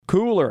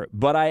cooler,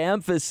 but I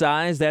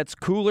emphasize that's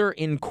cooler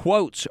in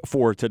quotes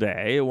for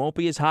today. It won't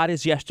be as hot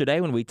as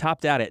yesterday when we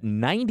topped out at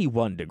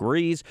 91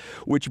 degrees,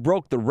 which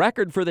broke the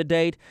record for the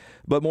date,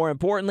 but more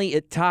importantly,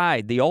 it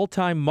tied the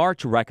all-time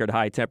March record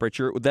high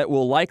temperature that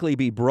will likely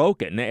be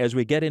broken as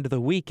we get into the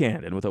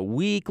weekend. And with a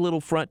weak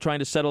little front trying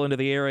to settle into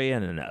the area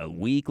and a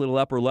weak little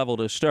upper-level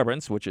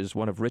disturbance, which is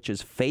one of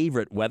Rich's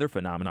favorite weather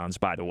phenomenons,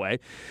 by the way,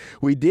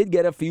 we did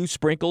get a few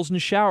sprinkles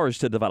and showers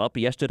to develop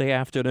yesterday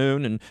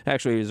afternoon, and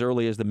actually as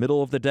early as the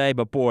middle of the day,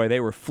 but boy,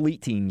 they were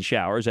fleeting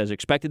showers as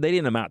expected. They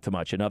didn't amount to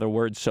much, in other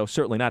words, so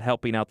certainly not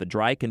helping out the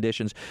dry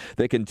conditions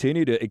that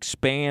continue to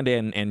expand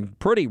and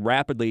pretty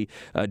rapidly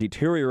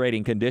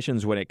deteriorating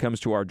conditions when it comes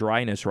to our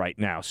dryness right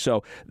now.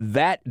 So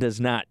that does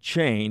not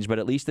change, but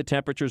at least the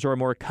temperatures are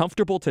more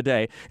comfortable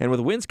today. And with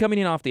winds coming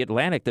in off the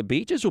Atlantic, the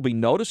beaches will be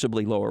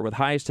noticeably lower, with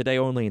highs today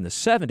only in the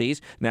 70s.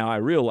 Now, I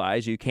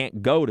realize you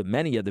can't go to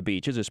many of the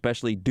beaches,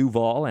 especially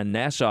Duval and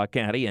Nassau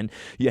County, and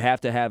you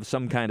have to have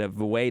some kind of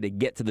way to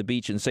get to the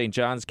beach in St.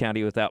 Johns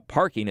County without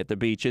parking at the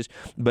beaches.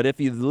 But if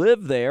you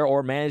live there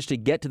or manage to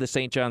get to the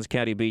St. Johns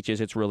County beaches,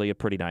 it's really a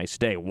pretty nice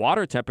day.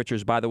 Water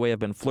temperatures, by the way, have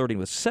been flirting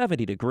with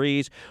 70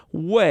 degrees,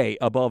 way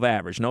above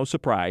average. No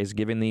surprise,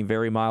 given the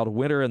very mild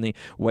winter and the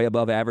way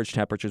above average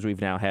temperatures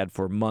we've now had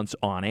for months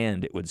on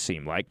end, it would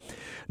seem like.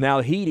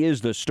 Now, heat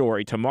is the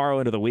story tomorrow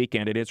into the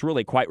weekend, and it's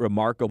really quite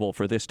remarkable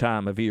for this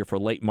time of year for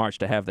late March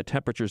to have the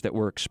temperatures that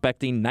we're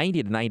expecting,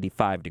 90 to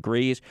 95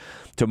 degrees.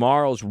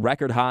 Tomorrow's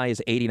record high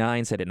is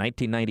 89, set at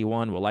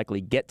 1991. We'll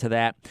likely get to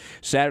that.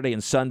 Saturday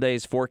and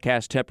Sunday's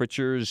forecast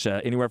temperatures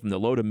anywhere from the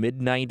low to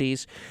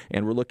mid-90s,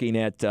 and we're looking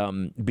at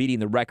beating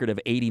the record of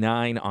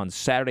 89 on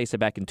Saturday, set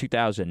back in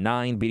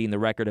 2009, beating the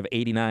record of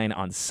 89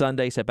 on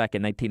Sunday, set back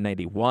in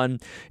 1991,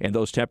 and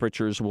those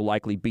temperatures will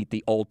likely beat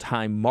the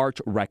all-time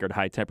March record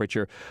high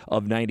temperature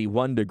of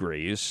 91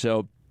 degrees.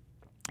 So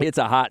it's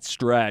a hot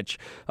stretch,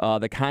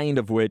 the kind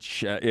of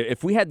which,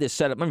 if we had this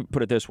set up, let me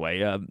put it this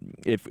way,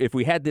 if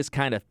we had this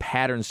kind of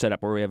pattern set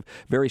up where we have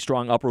very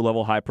strong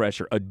upper-level high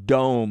pressure, a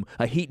dome,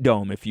 a heat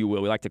dome, if you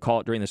will, we like to call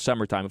it during the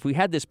summertime, if we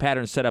had this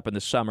pattern set up in the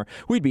summer,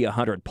 we'd be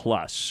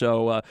 100+.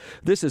 So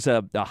this is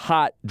a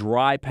hot,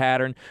 dry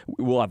pattern.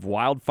 We'll have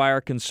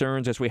wildfire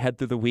concerns as we head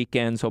through the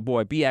weekend, so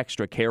boy, be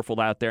extra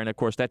careful out there, and of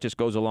course that just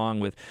goes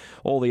along with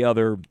all the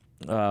other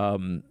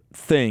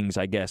things,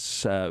 I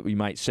guess we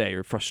might say,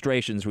 or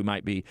frustrations we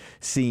might be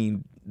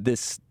seeing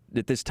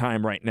at this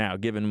time right now,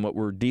 given what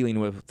we're dealing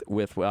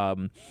with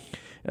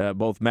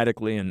both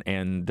medically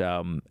and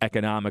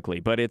economically.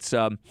 But it's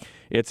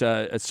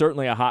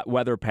certainly a hot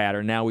weather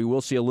pattern. Now, we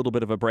will see a little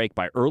bit of a break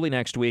by early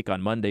next week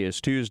on Monday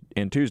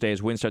and Tuesday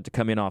as winds start to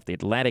come in off the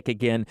Atlantic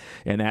again,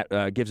 and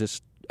that gives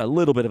us a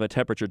little bit of a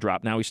temperature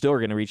drop. Now, we still are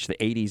going to reach the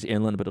 80s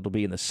inland, but it'll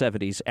be in the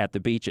 70s at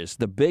the beaches.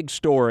 The big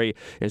story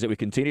is that we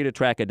continue to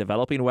track a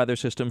developing weather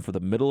system for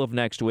the middle of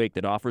next week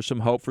that offers some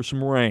hope for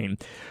some rain.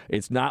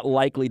 It's not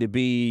likely to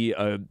be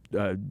a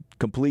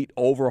complete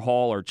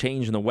overhaul or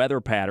change in the weather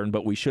pattern,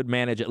 but we should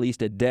manage at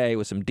least a day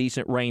with some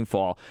decent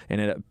rainfall,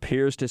 and it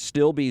appears to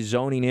still be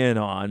honing in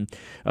on,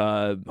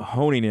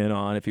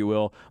 if you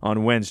will,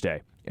 on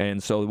Wednesday.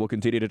 And so we'll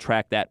continue to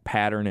track that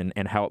pattern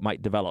and how it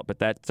might develop. But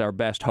that's our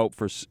best hope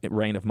for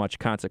rain of much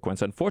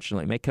consequence.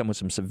 Unfortunately, it may come with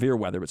some severe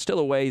weather, but still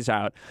a ways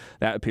out.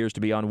 That appears to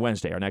be on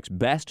Wednesday, our next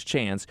best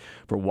chance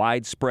for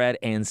widespread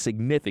and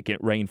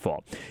significant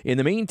rainfall. In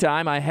the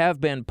meantime, I have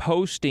been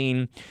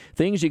posting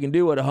things you can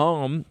do at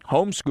home,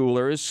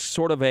 homeschoolers,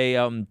 sort of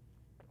a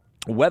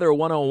Weather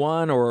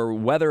 101 or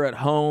weather at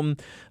home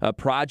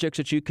projects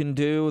that you can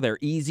do. They're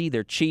easy,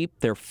 they're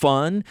cheap, they're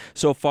fun.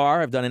 So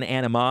far, I've done an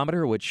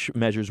anemometer, which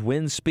measures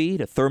wind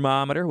speed, a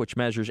thermometer, which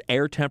measures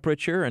air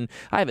temperature, and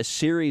I have a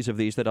series of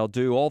these that I'll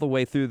do all the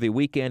way through the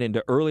weekend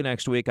into early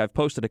next week. I've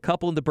posted a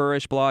couple in the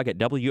Burrish blog at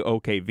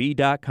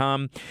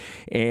WOKV.com,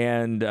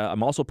 and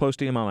I'm also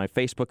posting them on my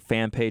Facebook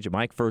fan page at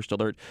Mike First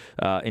Alert,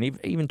 and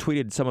even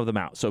tweeted some of them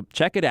out. So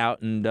check it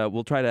out, and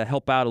we'll try to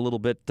help out a little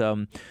bit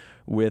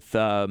with,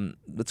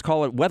 let's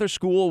call it Weather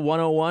School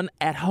 101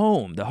 at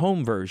home, the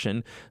home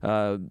version,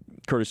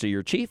 courtesy of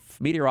your chief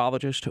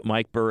meteorologist,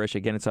 Mike Burrish.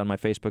 Again, it's on my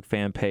Facebook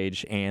fan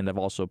page, and I've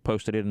also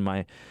posted it in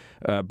my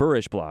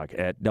Burrish blog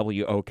at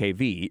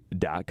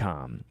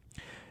WOKV.com.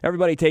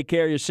 Everybody take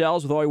care of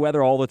yourselves with all your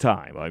weather all the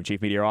time. I'm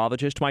Chief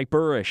Meteorologist Mike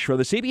Burrish for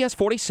the CBS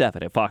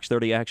 47 at Fox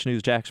 30 Action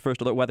News Jack's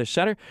First Alert Weather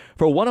Center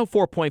for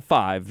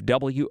 104.5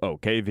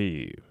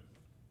 WOKV.